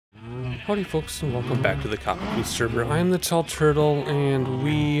Howdy folks, and welcome back to the CoppahCrew server. I am the Tall Turtle, and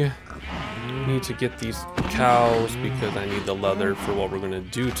we need to get these cows because I need the leather for what we're going to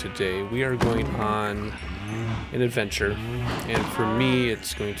do today. We are going on an adventure, and for me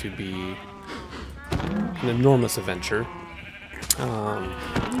it's going to be an enormous adventure.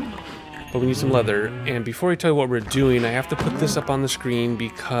 But we need some leather, and before I tell you what we're doing, I have to put this up on the screen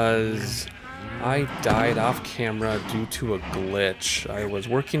because I died off camera due to a glitch. I was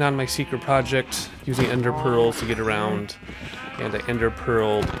working on my secret project using ender pearls to get around, and I ender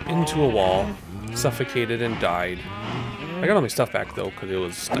pearled into a wall, suffocated, and died. I got all my stuff back though because it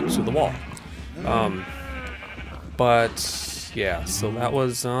was stuck to the wall. But yeah, so that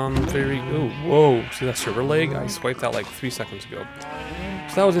was very. Oh, whoa! See that server lag? I swiped that like 3 seconds ago.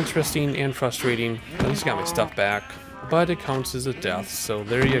 So that was interesting and frustrating. At least I got my stuff back, but it counts as a death. So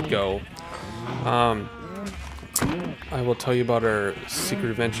there you go. I will tell you about our secret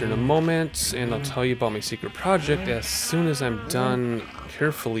adventure in a moment, and I'll tell you about my secret project as soon as I'm done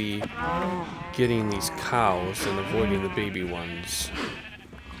carefully getting these cows and avoiding the baby ones.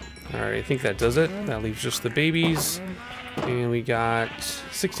 Alright, I think that does it. That leaves just the babies, and we got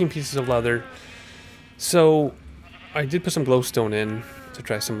 16 pieces of leather. So I did put some glowstone in to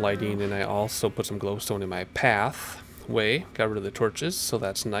try some lighting, and I also put some glowstone in my pathway. Got rid of the torches, so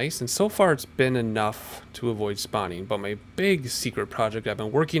that's nice. And so far it's been enough to avoid spawning. But my big secret project I've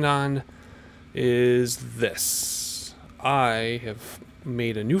been working on is this. I have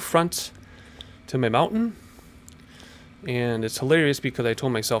made a new front to my mountain. And it's hilarious because I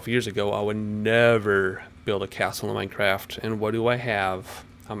told myself years ago I would never build a castle in Minecraft. And what do I have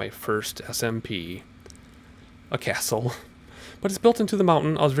on my first SMP? A castle. But it's built into the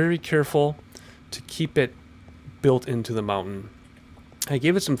mountain. I was very careful to keep it built into the mountain. I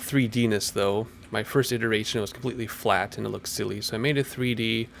gave it some 3D-ness though. My first iteration was completely flat and it looked silly, so I made it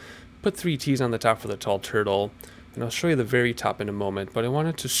 3D, put 3 T's on the top for the Tall Turtle, and I'll show you the very top in a moment, but I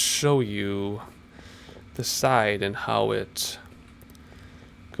wanted to show you the side and how it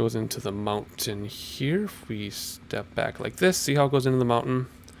goes into the mountain here. If we step back like this, see how it goes into the mountain?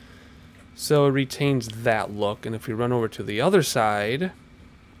 So it retains that look, and if we run over to the other side,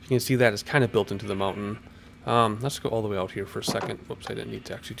 you can see that it's kind of built into the mountain. Let's go all the way out here for a second. Whoops, I didn't need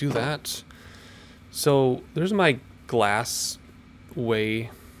to actually do that. So there's my glass my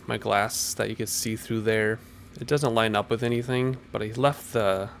glass that you can see through there. It doesn't line up with anything, but I left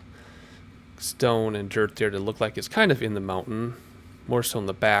the stone and dirt there to look like it's kind of in the mountain, more so in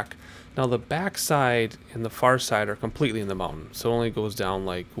the back. Now the back side and the far side are completely in the mountain, so it only goes down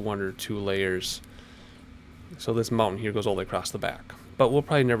like 1 or 2 layers. So this mountain here goes all the way across the back, but we'll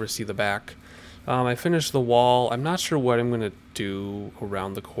probably never see the back. I finished the wall. I'm not sure what I'm going to do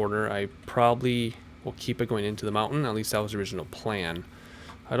around the corner. I probably will keep it going into the mountain. At least that was the original plan.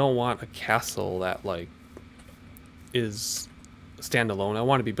 I don't want a castle that like is standalone. I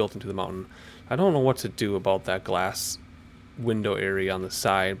want to be built into the mountain. I don't know what to do about that glass window area on the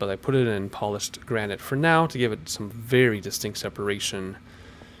side, but I put it in polished granite for now to give it some very distinct separation.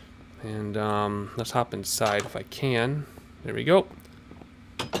 And let's hop inside if I can. There we go.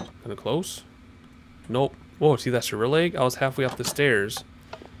 Gonna close. Nope. Whoa, see that server lag? I was halfway up the stairs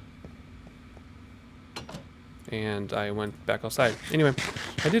and I went back outside. Anyway,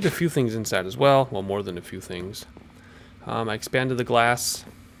 I did a few things inside as well. Well, more than a few things. I expanded the glass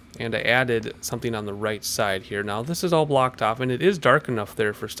and I added something on the right side here. Now this is all blocked off and it is dark enough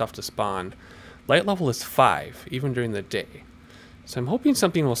there for stuff to spawn. Light level is 5, even during the day. So I'm hoping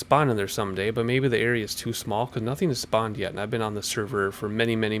something will spawn in there someday, but maybe the area is too small because nothing has spawned yet. And I've been on the server for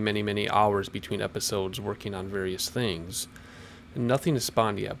many hours between episodes working on various things. And nothing has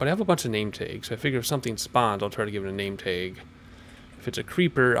spawned yet, but I have a bunch of name tags. So I figure if something spawns, I'll try to give it a name tag. If it's a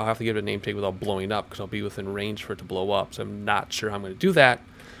creeper, I'll have to give it a name tag without blowing up because I'll be within range for it to blow up. So I'm not sure how I'm going to do that.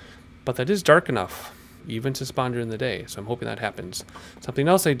 But that is dark enough, even to spawn during the day. So I'm hoping that happens. Something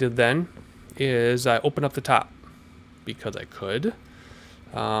else I did then is I opened up the top. Because I could.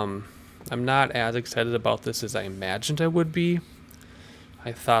 I'm not as excited about this as I imagined I would be.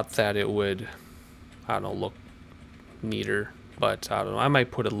 I thought that it would, I don't know, look neater, but I don't know. I might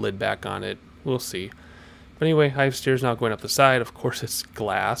put a lid back on it. We'll see. But anyway, I have stairs now going up the side. Of course, it's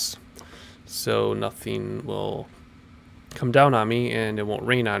glass, so nothing will come down on me, and it won't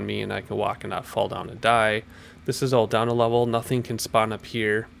rain on me, and I can walk and not fall down and die. This is all down a level. Nothing can spawn up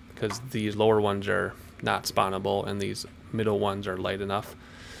here because these lower ones are not spawnable and these middle ones are light enough.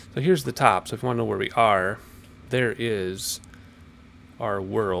 So here's the top. So if you want to know where we are, there is our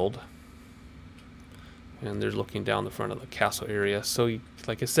world, and there's looking down the front of the castle area. So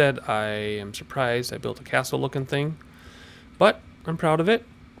like I said, I am surprised I built a castle looking thing, but I'm proud of it.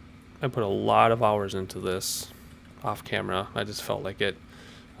 I put a lot of hours into this off camera. I just felt like it.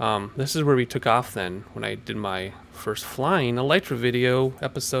 This is where we took off then, when I did my first flying elytra video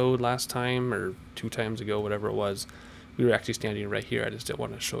episode last time, or 2 times ago, whatever it was. We were actually standing right here. I just didn't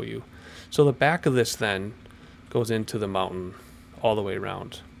want to show you. So the back of this then goes into the mountain all the way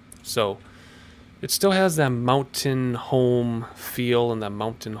around. So it still has that mountain home feel and that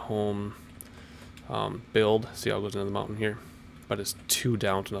mountain home build. See how it goes into the mountain here? But it's too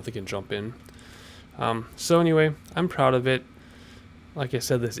down to nothing can jump in. So anyway, I'm proud of it. Like I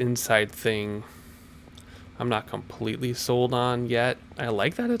said, this inside thing, I'm not completely sold on yet. I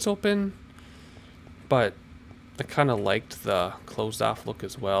like that it's open, but I kind of liked the closed off look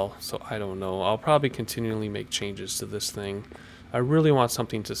as well. So I don't know. I'll probably continually make changes to this thing. I really want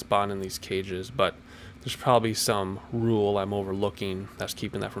something to spawn in these cages, but there's probably some rule I'm overlooking that's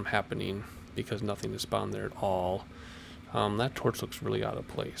keeping that from happening because nothing is spawned there at all. That torch looks really out of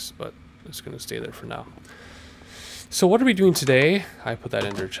place, but it's going to stay there for now. So what are we doing today? I put that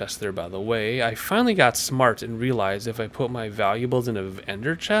ender chest there, by the way. I finally got smart and realized if I put my valuables in an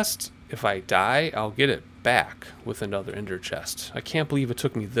ender chest, if I die, I'll get it back with another ender chest. I can't believe it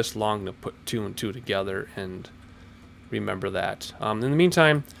took me this long to put 2 and 2 together and remember that. In the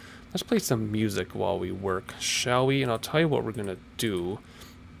meantime, let's play some music while we work, shall we? And I'll tell you what we're going to do.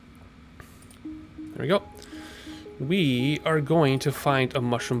 There we go. We are going to find a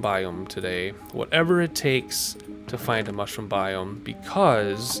mushroom biome today, whatever it takes to find a mushroom biome,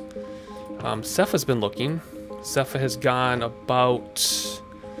 because Cepha's been looking. Cepha has gone about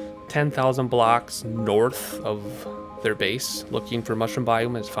 10,000 blocks north of their base looking for mushroom biome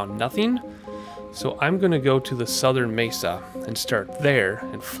and has found nothing. So I'm going to go to the southern mesa and start there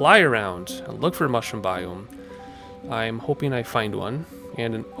and fly around and look for a mushroom biome. I'm hoping I find one.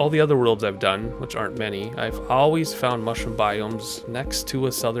 And in all the other worlds I've done, which aren't many, I've always found mushroom biomes next to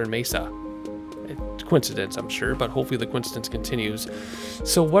a southern mesa. It's coincidence, I'm sure, but hopefully the coincidence continues.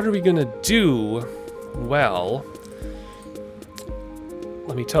 So what are we going to do? Well,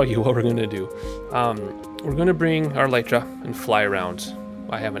 let me tell you what we're going to do. We're going to bring our elytra and fly around.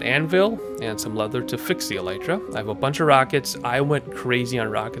 I have an anvil and some leather to fix the elytra. I have a bunch of rockets. I went crazy on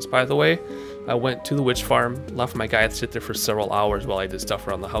rockets, by the way. I went to the witch farm, left my guy to sit there for several hours while I did stuff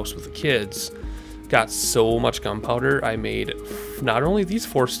around the house with the kids. Got so much gunpowder, I made not only these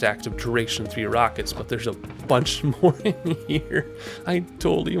 4 stacks of duration 3 rockets, but there's a bunch more in here. I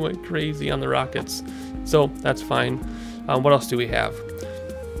totally went crazy on the rockets. So that's fine. What else do we have?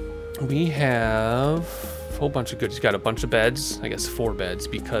 We have a whole bunch of goodies. Got a bunch of beds, I guess 4 beds,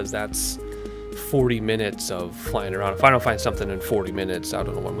 because that's 40 minutes of flying around. If I don't find something in 40 minutes, I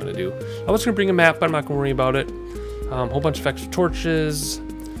don't know what I'm going to do. I was going to bring a map, but I'm not going to worry about it. A whole bunch of extra torches,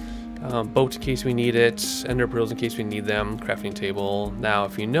 boats in case we need it, ender pearls in case we need them, crafting table. Now,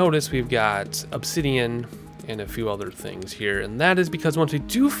 if you notice, we've got obsidian and a few other things here, and that is because once we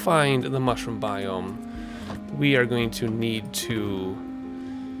do find the mushroom biome, we are going to need to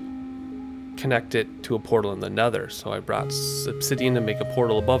connect it to a portal in the nether. So I brought obsidian to make a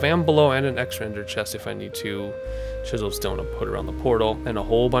portal above and below, and an extra ender chest if I need to, chisel stone to put around the portal, and a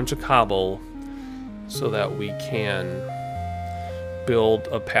whole bunch of cobble so that we can build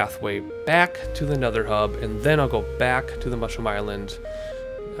a pathway back to the nether hub. And then I'll go back to the mushroom island,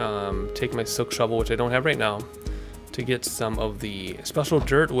 take my silk shovel, which I don't have right now, to get some of the special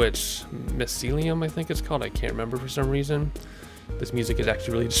dirt, which mycelium I think it's called. I can't remember for some reason. This music is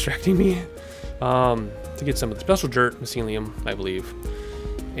actually really distracting me. To get some of the special dirt, mycelium, I believe.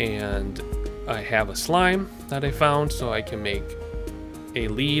 And I have a slime that I found, so I can make a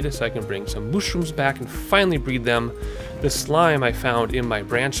lead, so I can bring some mushrooms back and finally breed them. The slime I found in my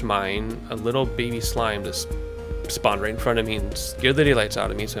branch mine, a little baby slime just spawned right in front of me and scared the daylights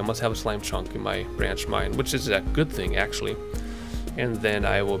out of me, so I must have a slime chunk in my branch mine, which is a good thing, actually. And then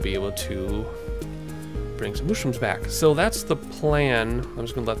I will be able to bring some mushrooms back. So that's the plan. I'm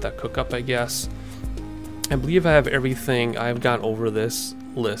just gonna let that cook up, I guess. I believe I have everything. I've gone over this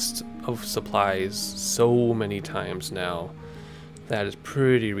list of supplies so many times now. That is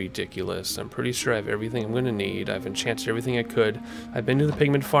pretty ridiculous. I'm pretty sure I have everything I'm gonna need. I've enchanted everything I could. I've been to the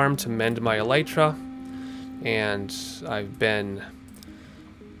pigment farm to mend my elytra, and I've been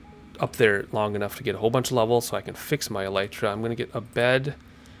up there long enough to get a whole bunch of levels so I can fix my elytra. I'm gonna get a bed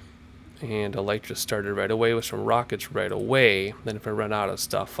and elytra started right away with some rockets right away. Then if I run out of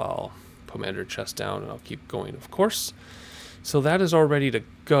stuff, I'll put my ender chest down and I'll keep going, of course. So that is all ready to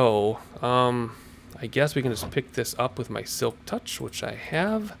go. I guess we can just pick this up with my silk touch, which I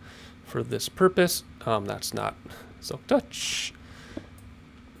have for this purpose. That's not silk touch.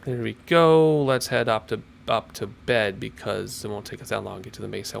 There we go. Let's head up to up to bed because it won't take us that long to get to the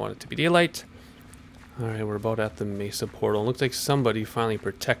mesa. I want it to be daylight. Alright, we're about at the mesa portal. Looks like somebody finally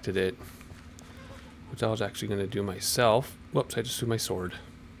protected it, which I was actually going to do myself. Whoops, I just threw my sword.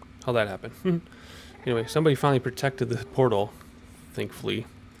 How'd that happen? Anyway, somebody finally protected the portal, thankfully.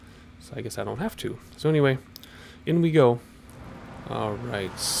 So I guess I don't have to. So anyway, in we go.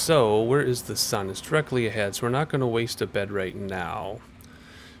 Alright, so where is the sun? It's directly ahead, so we're not going to waste a bed right now.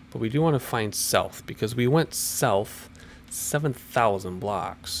 But we do want to find south, because we went south 7,000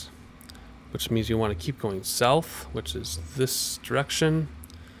 blocks. Which means you want to keep going south, which is this direction.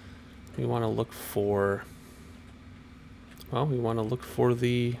 We want to look for... well, we want to look for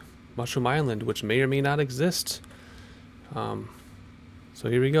the Mushroom Island, which may or may not exist. So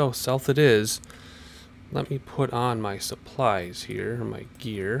here we go, south it is. Let me put on my supplies here, or my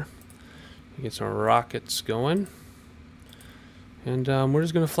gear. Get some rockets going. And we're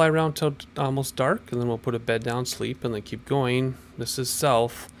just going to fly around till almost dark, and then we'll put a bed down, sleep, and then keep going. This is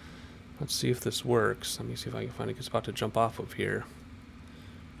south. Let's see if this works. Let me see if I can find a good spot to jump off of here.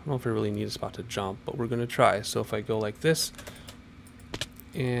 I don't know if I really need a spot to jump, but we're going to try. So if I go like this,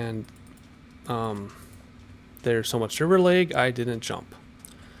 and there's so much server lag, I didn't jump.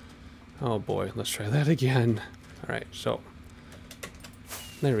 Oh boy, let's try that again. Alright, so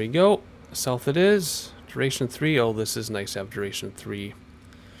there we go. South it is. Duration 3. Oh, this is nice to have duration 3.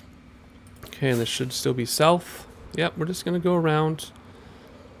 Okay, and this should still be south. Yep, we're just going to go around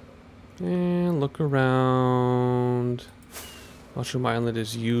and look around. Mushroom Island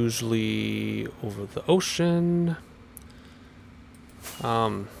is usually over the ocean.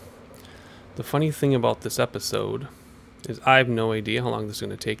 The funny thing about this episode is I have no idea how long this is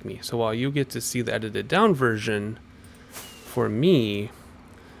going to take me. So while you get to see the edited down version, for me,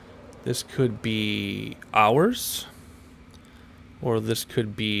 this could be hours, or this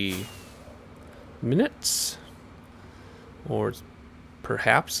could be minutes, or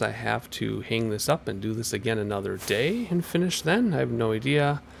perhaps I have to hang this up and do this again another day and finish then. I have no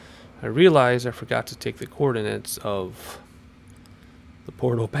idea. I realized I forgot to take the coordinates of the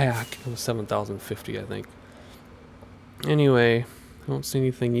portal back. It was 7,050, I think. Anyway, I don't see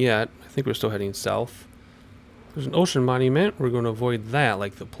anything yet. I think we're still heading south. There's an ocean monument. We're going to avoid that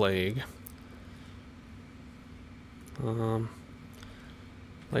like the plague.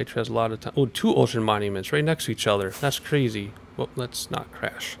 Light has a lot of time. Oh, 2 ocean monuments right next to each other. That's crazy. Well, let's not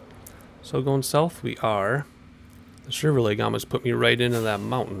crash. So going south we are. The server lag almost put me right into that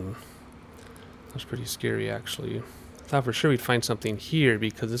mountain. That's pretty scary, actually. I thought for sure we'd find something here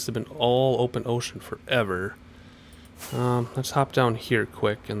because this has been all open ocean forever. Let's hop down here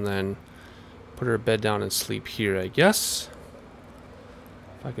quick and then put our bed down and sleep here, I guess.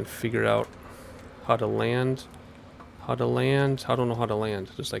 If I can figure out how to land. How to land. I don't know how to land.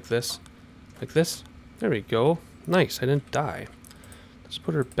 Just like this. Like this. There we go. Nice. I didn't die. Let's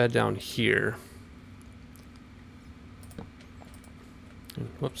put our bed down here. And,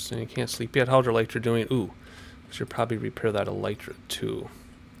 whoops. And you can't sleep yet. How's our elytra doing? Ooh. I should probably repair that elytra too.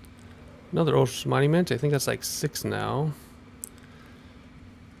 Another ocean monument. I think that's like 6 now.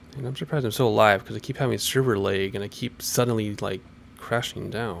 And I'm surprised I'm still alive because I keep having server lag and I keep suddenly like crashing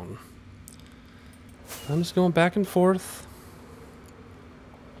down. I'm just going back and forth.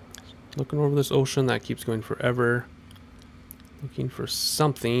 Looking over this ocean that keeps going forever. Looking for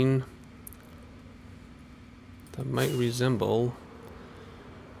something that might resemble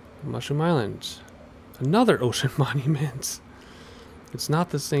Mushroom Island. Another ocean monument. It's not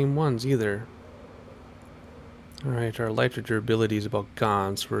the same ones either. Alright, our elytra durability is about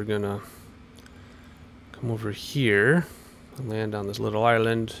gone, so we're gonna come over here and land on this little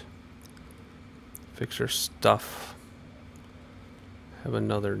island. Fix our stuff. Have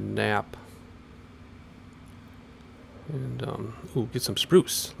another nap. And, ooh, get some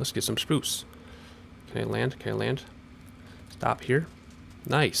spruce. Let's get some spruce. Can I land? Can I land? Stop here.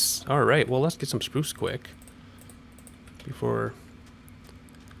 Nice. Alright, well, let's get some spruce quick. Before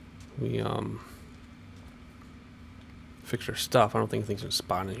we, fix our stuff. I don't think things are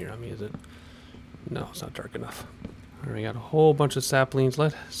spawning here on me, is it? No, it's not dark enough. Alright, we got a whole bunch of saplings.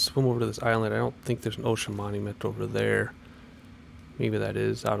 Let's swim over to this island. I don't think there's an ocean monument over there. Maybe that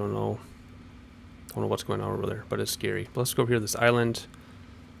is. I don't know. I don't know what's going on over there, but it's scary. But let's go over here to this island.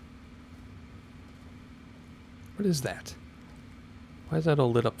 What is that? Why is that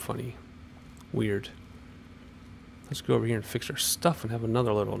all lit up funny? Weird. Let's go over here and fix our stuff and have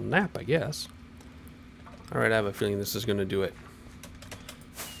another little nap, I guess. Alright, I have a feeling this is going to do it.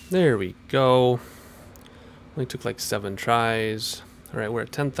 There we go. Only took like 7 tries. Alright, we're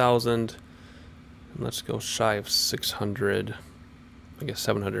at 10,000. And let's go shy of 600. I guess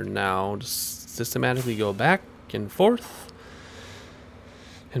 700 now. Just systematically go back and forth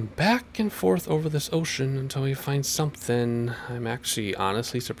over this ocean until we find something. I'm actually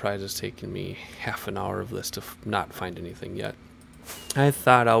honestly surprised it's taken me half an hour of this to not find anything yet. I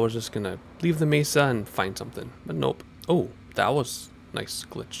thought I was just gonna leave the mesa and find something, but nope. Oh, that was a nice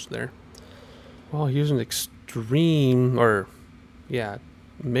glitch there. Well, here's an extreme, or yeah,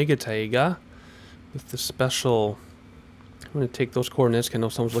 mega taiga with the special. I'm gonna take those coordinates. 'Cause I know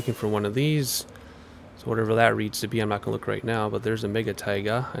someone's looking for one of these. So whatever that reads to be, I'm not going to look right now, but there's a mega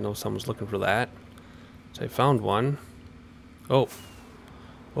taiga. I know someone's looking for that. So I found one. Oh.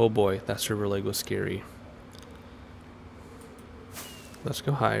 Oh boy, that server leg was scary. Let's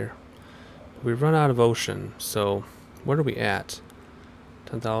go higher. We've run out of ocean, so what are we at?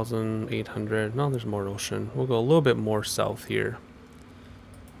 10,800. No, there's more ocean. We'll go a little bit more south here.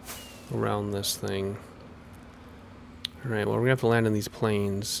 Around this thing. Alright, well, we're going to have to land in these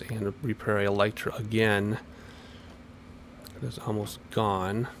plains and repair a elytra again. It's almost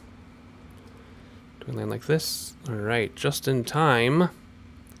gone. Do we land like this? Alright, just in time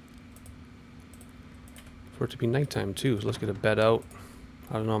for it to be nighttime too. So let's get a bed out.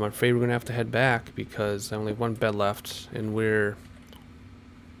 I don't know, I'm afraid we're going to have to head back because I only have one bed left and where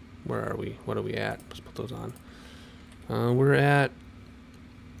are we? What are we at? Let's put those on. We're at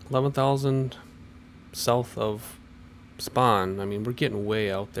 11,000 south of spawn. I mean, we're getting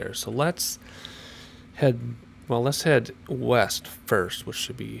way out there. So let's head west first, which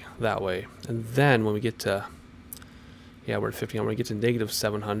should be that way. And then when we get to, yeah, we're at 50. When we get to negative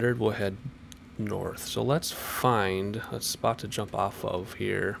 700, we'll head north. So let's find a spot to jump off of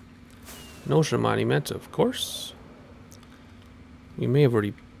here. An ocean monument, of course. We may have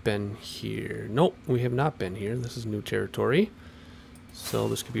already been here. Nope, we have not been here. This is new territory. So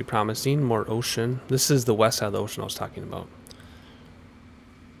this could be promising. More ocean. This is the west side of the ocean I was talking about.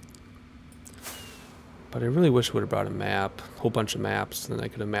 But I really wish I would have brought a map. A whole bunch of maps. Then I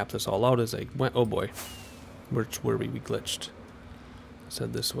could have mapped this all out as I went. Oh boy. Which were we glitched? Let's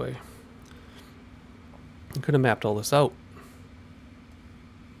head this way. I could have mapped all this out.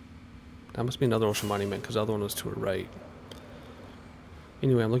 That must be another ocean monument because the other one was to our right.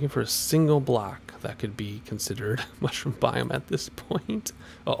 Anyway, I'm looking for a single block that could be considered mushroom biome at this point.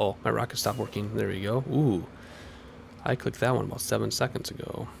 Uh-oh, my rocket stopped working. There we go. Ooh, I clicked that one about 7 seconds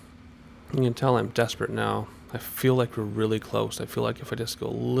ago. You can tell I'm desperate now. I feel like we're really close. I feel like if I just go a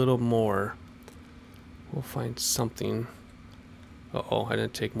little more, we'll find something. Uh-oh, I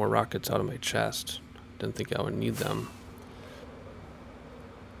didn't take more rockets out of my chest. Didn't think I would need them.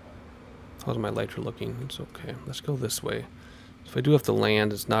 How's my elytra looking? It's okay. Let's go this way. If I do have to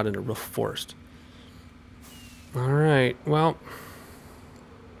land, it's not in a real forest. Alright, well,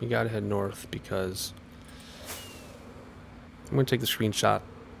 you gotta head north because I'm gonna take the screenshot,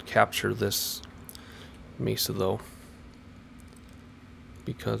 capture this mesa though.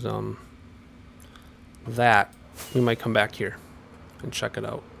 Because that we might come back here and check it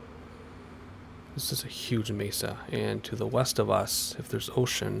out. This is a huge mesa, and to the west of us, if there's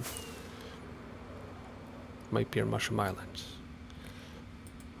ocean, might be our Mushroom Island.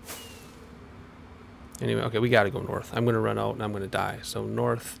 Anyway, okay, we gotta go north. I'm gonna run out and I'm gonna die. So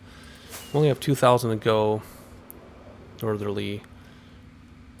north, we only have 2,000 to go northerly.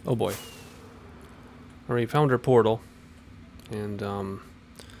 Oh boy. Already found our portal. And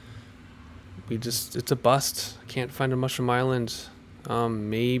it's a bust. Can't find a Mushroom Island.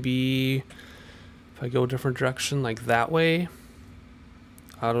 Maybe if I go a different direction, like that way.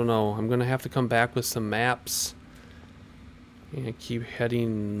 I don't know. I'm gonna have to come back with some maps and keep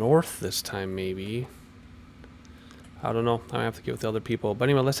heading north this time, maybe. I don't know. I have to get with the other people. But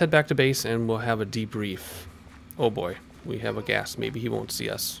anyway, let's head back to base and we'll have a debrief. Oh boy, we have a gas. Maybe he won't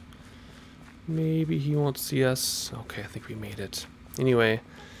see us. Maybe he won't see us. Okay, I think we made it. Anyway,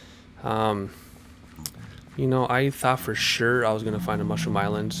 you know, I thought for sure I was going to find a Mushroom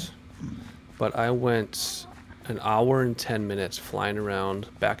Island, but I went an hour and 10 minutes flying around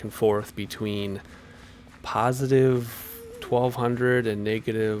back and forth between positive 1,200 and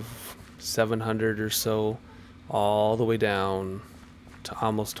negative 700 or so, all the way down to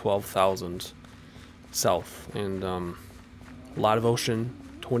almost 12,000 south. And a lot of ocean,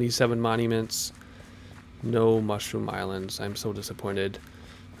 27 monuments, no Mushroom Islands. I'm so disappointed.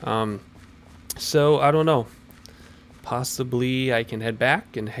 So I don't know. Possibly I can head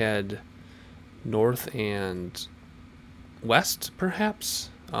back and head north and west, perhaps.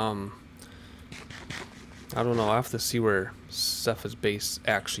 I don't know. I have to see where Cepha's base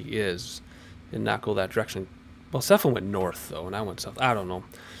actually is and not go that direction. Well, Cepha went north, though, and I went south. I don't know.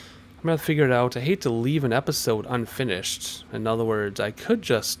 I'm going to have to figure it out. I hate to leave an episode unfinished. In other words, I could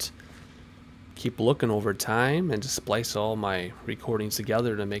just keep looking over time and just splice all my recordings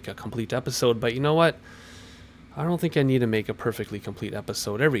together to make a complete episode. But you know what? I don't think I need to make a perfectly complete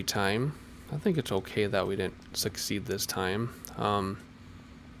episode every time. I think it's okay that we didn't succeed this time. Don't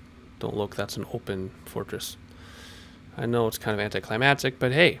look, that's an open fortress. I know it's kind of anticlimactic,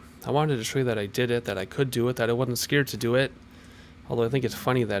 but hey, I wanted to show you that I did it, that I could do it, that I wasn't scared to do it. Although I think it's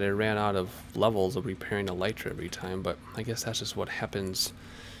funny that it ran out of levels of repairing a elytra every time, but I guess that's just what happens.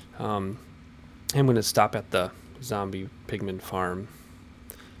 I'm going to stop at the zombie pigman farm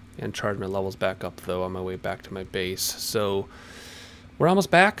and charge my levels back up, though, on my way back to my base. So we're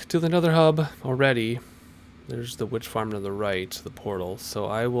almost back to the nether hub already. There's the witch farm to the right, the portal. So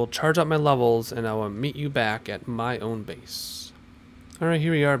I will charge up my levels, and I will meet you back at my own base. Alright,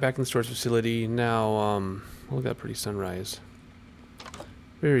 here we are back in the storage facility. Now, look at that pretty sunrise.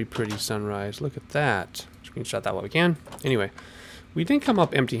 Very pretty sunrise. Look at that. Screenshot that while we can. Anyway, we didn't come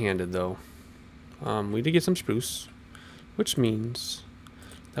up empty-handed, though. We did get some spruce, which means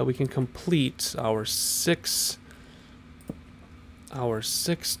that we can complete our six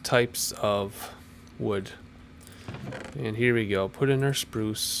types of wood. And here we go. Put in our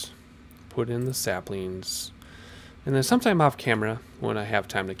spruce, put in the saplings, and then sometime off camera when I have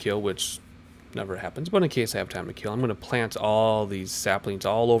time to kill, which never happens, but in case I have time to kill, I'm going to plant all these saplings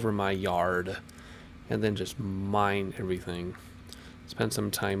all over my yard and then just mine everything. Spend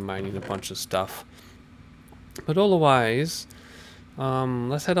some time mining a bunch of stuff. But otherwise,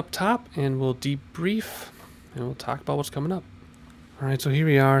 let's head up top and we'll debrief and we'll talk about what's coming up. Alright, so here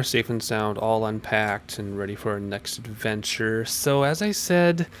we are, safe and sound, all unpacked and ready for our next adventure. So as I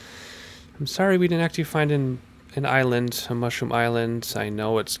said, I'm sorry we didn't actually find an island, a mushroom island. I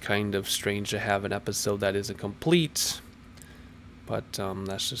know it's kind of strange to have an episode that isn't complete, but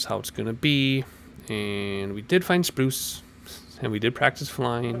that's just how it's going to be. And we did find spruce, and we did practice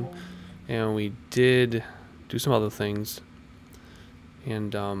flying, and we did do some other things,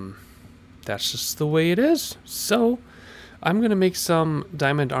 and that's just the way it is. So I'm going to make some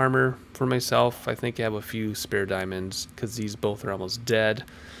diamond armor for myself. I think I have a few spare diamonds because these both are almost dead.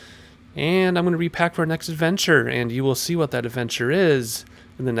 And I'm going to repack for our next adventure, and you will see what that adventure is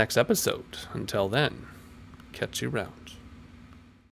in the next episode. Until then, catch you around.